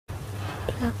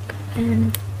pluck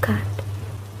and cut.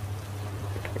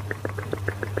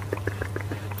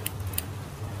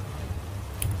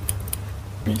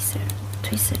 Twister,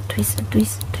 twister, twister,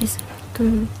 twister, twister.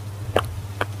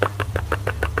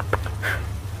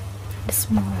 The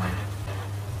small one.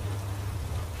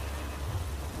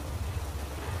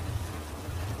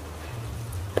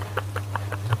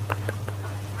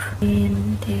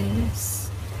 And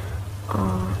there's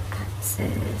all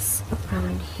access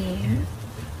around here.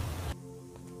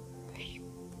 Brush,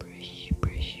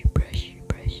 brush, brush,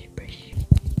 brush, brush.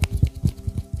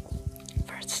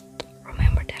 First,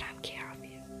 remember that I'm care of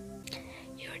you.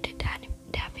 You're the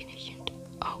definition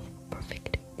of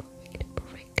perfect, perfect,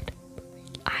 perfect.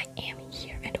 I am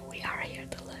here and we are here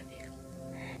to love you.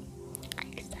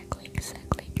 Exactly,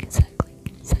 exactly, exactly,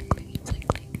 exactly,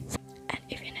 exactly. And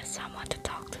if you need someone to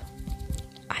talk to,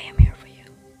 I am here for you.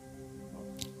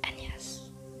 And yes,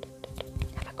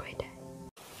 have a great day.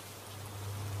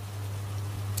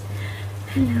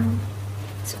 Hello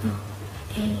to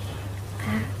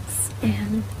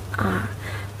ASMR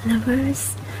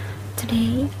lovers.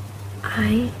 Today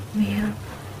I will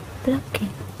plucking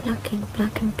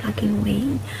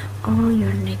away all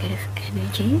your negative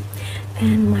energy,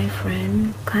 and my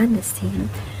friend Clandestine,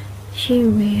 she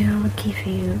will give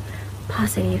you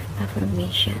positive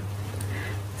affirmation.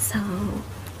 So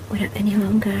without any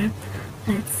longer,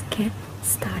 let's get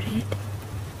started.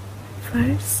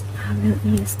 First, I will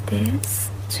use this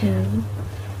to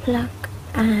pluck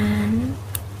and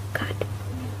cut,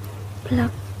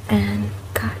 pluck and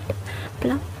cut,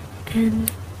 pluck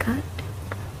and cut,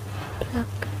 pluck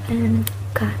and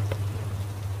cut.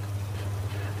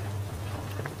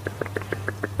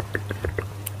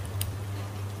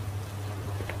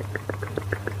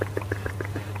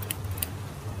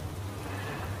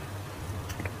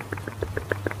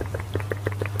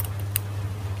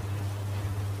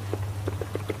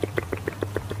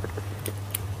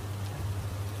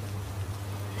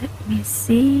 Let me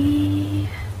see.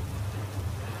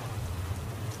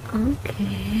 Okay,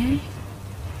 here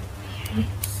it is.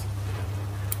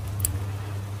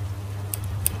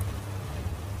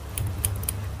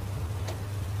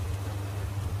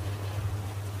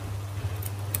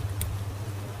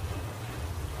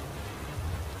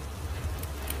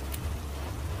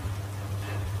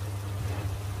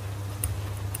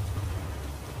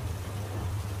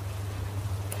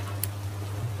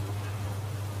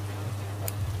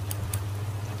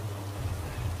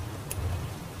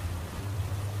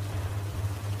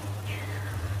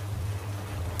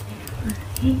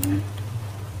 Here.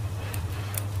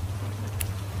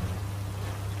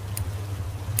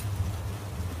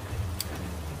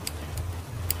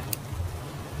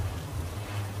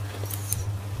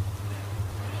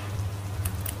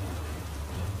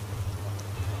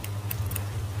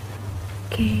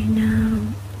 Okay,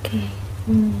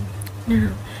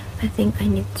 now I think I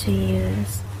need to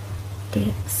use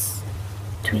this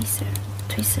twister.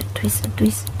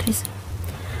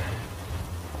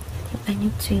 I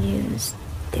need to use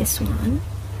this one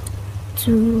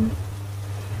to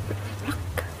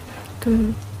pluck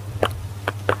the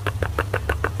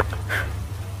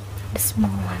small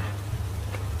one.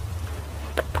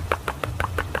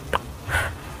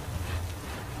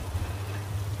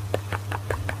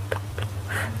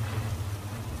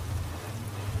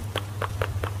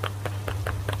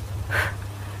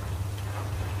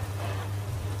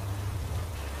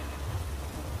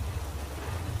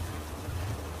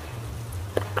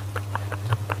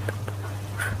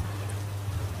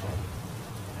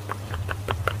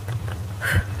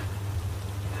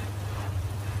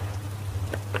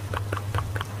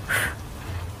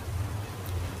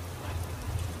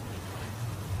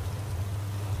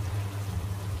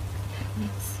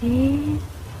 Let's see.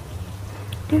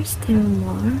 There's still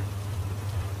more.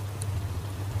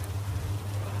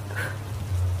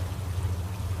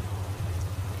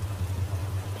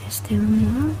 There's still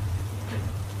more.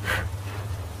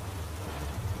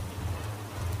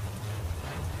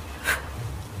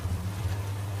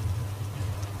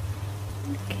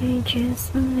 Okay,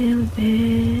 just a little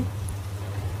bit.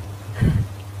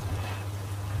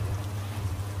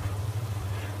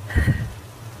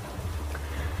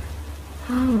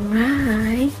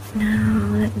 Alright, now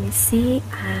let me see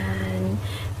and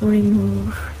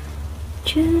remove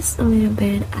just a little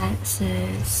bit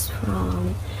excess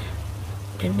from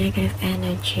the negative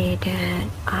energy that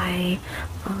I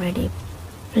already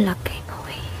plucking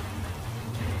away.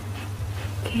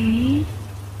 Okay,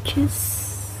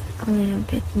 just a little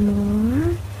bit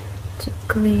more to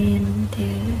clean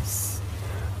this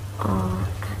all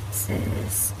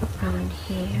excess around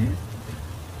here.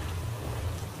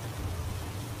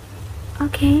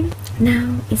 Okay,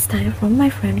 Now it's time for my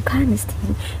friend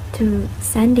Clandestine to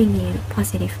sending you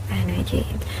positive energy.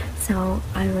 So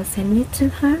I will send it to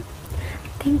her.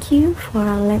 Thank you for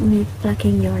letting me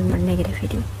plucking your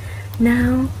negativity.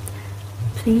 Now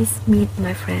please meet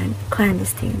my friend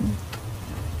Clandestine.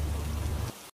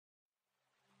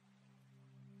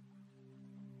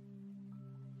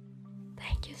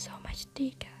 Thank you so much,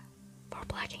 Tika, for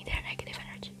blocking their negative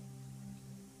energy.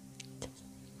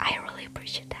 I really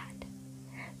appreciate that.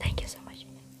 Thank you so much.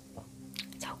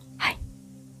 So, hi,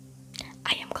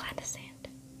 I am Clandestine,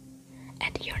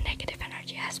 and your negative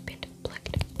energy has been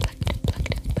plucked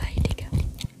by Tika.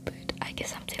 But I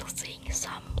guess I'm still seeing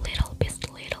some little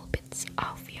bits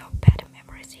of your bad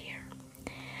memories here.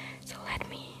 So let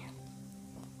me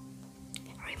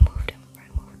remove them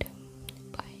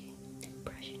by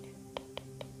brushing it.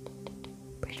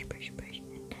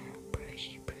 Brush.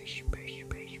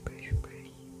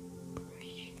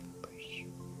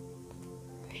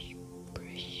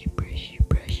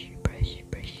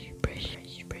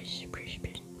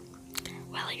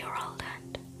 Well, you're all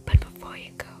done. But before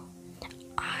you go,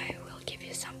 I will give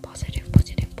you some positive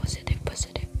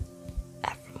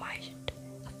affirmation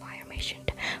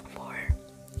for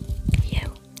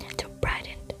you to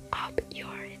brighten up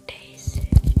your days.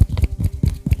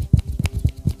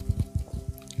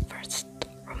 First,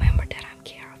 remember that I'm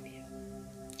care of you.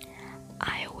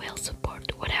 I will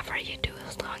support whatever you do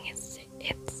as long as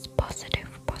it's positive.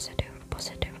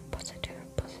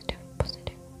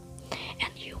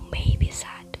 And you may be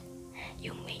sad,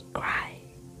 you may cry.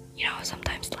 You know,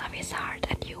 sometimes life is hard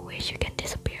and you wish you can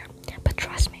disappear. But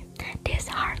trust me, this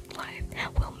hard life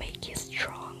will make you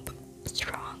strong,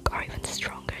 or even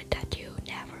stronger than you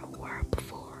never were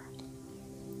before.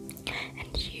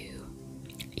 And you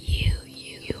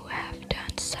have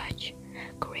done such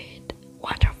great,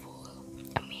 wonderful,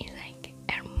 amazing,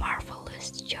 and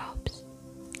marvelous jobs.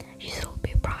 You should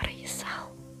be proud of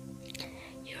yourself.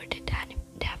 You're the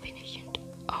definition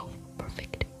of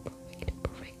perfect.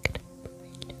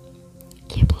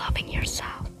 Keep loving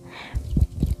yourself.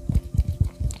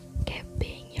 Keep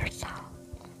being yourself.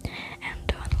 And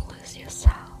don't lose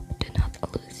yourself. Do not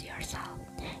lose yourself.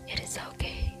 It is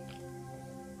okay.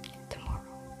 Tomorrow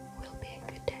will be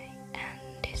a good day. And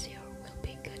this year will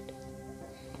be good.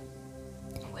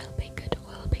 Will be good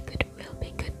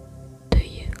to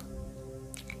you.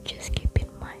 Just keep in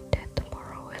mind that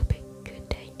tomorrow will be a good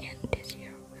day and this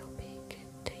year will be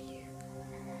good to you.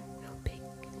 Will be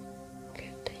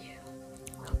good to you.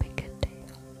 Will be good to you.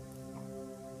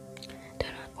 Do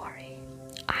not worry.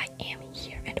 I am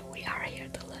here and we are here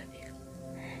to love you.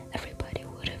 Everybody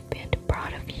would have been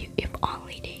proud of you if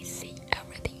only they see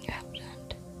everything you have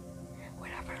done.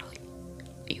 Whatever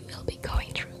you will be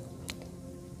going through,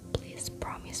 please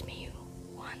promise me you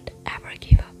won't ever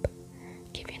give up.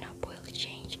 Giving up will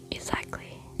change exactly.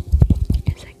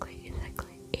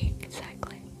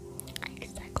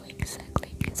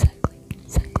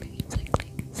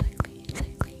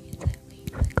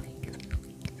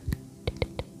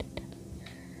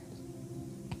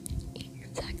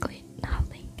 Exactly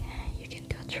nothing. You can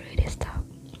go through this stuff.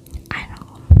 I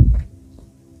know.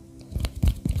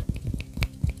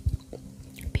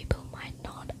 People might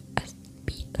not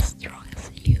be as strong as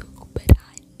you, but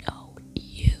I know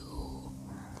you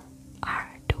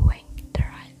are doing the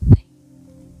right thing.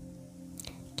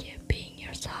 Keep being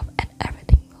yourself and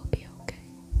everything will be okay.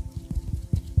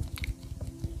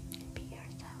 Be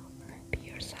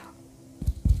yourself.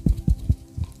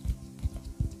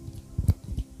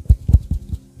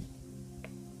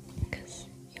 Because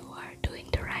you are doing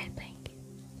the right thing.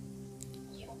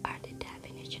 You are the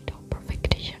definition of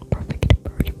perfection.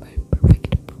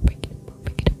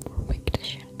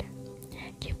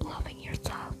 Keep loving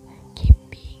yourself. Keep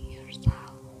being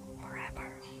yourself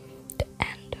forever.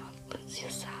 And don't lose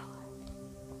yourself.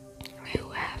 You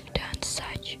have done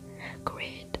such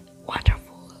great,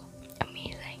 wonderful,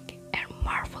 amazing, and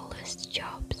marvelous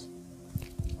jobs.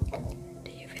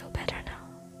 Do you feel better now?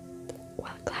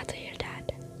 Well, glad to hear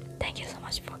that. Thank you so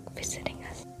much for